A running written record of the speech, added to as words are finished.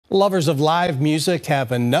Lovers of live music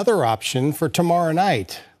have another option for tomorrow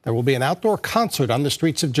night. There will be an outdoor concert on the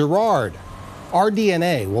streets of Girard.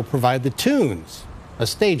 RDNA will provide the tunes. A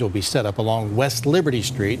stage will be set up along West Liberty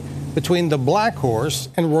Street between the Black Horse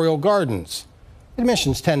and Royal Gardens.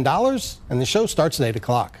 Admission's $10 and the show starts at 8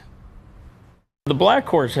 o'clock. The Black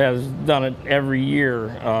Horse has done it every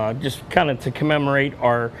year, just kind of to commemorate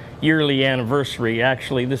our yearly anniversary.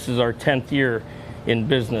 Actually, this is our 10th year in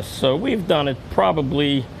business. So we've done it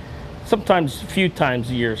probably sometimes a few times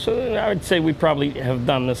a year. So I would say we probably have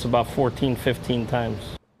done this about 14, 15 times.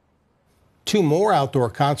 2 more outdoor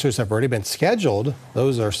concerts have already been scheduled.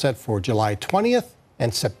 Those are set for July 20th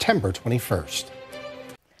and September 21st.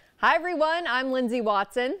 Hi everyone, I'm Lindsay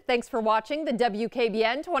Watson. Thanks for watching the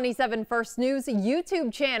WKBN 27 First News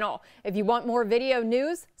YouTube channel. If you want more video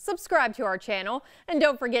news, subscribe to our channel. And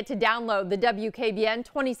don't forget to download the WKBN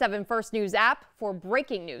 27 First News app for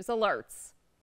breaking news alerts.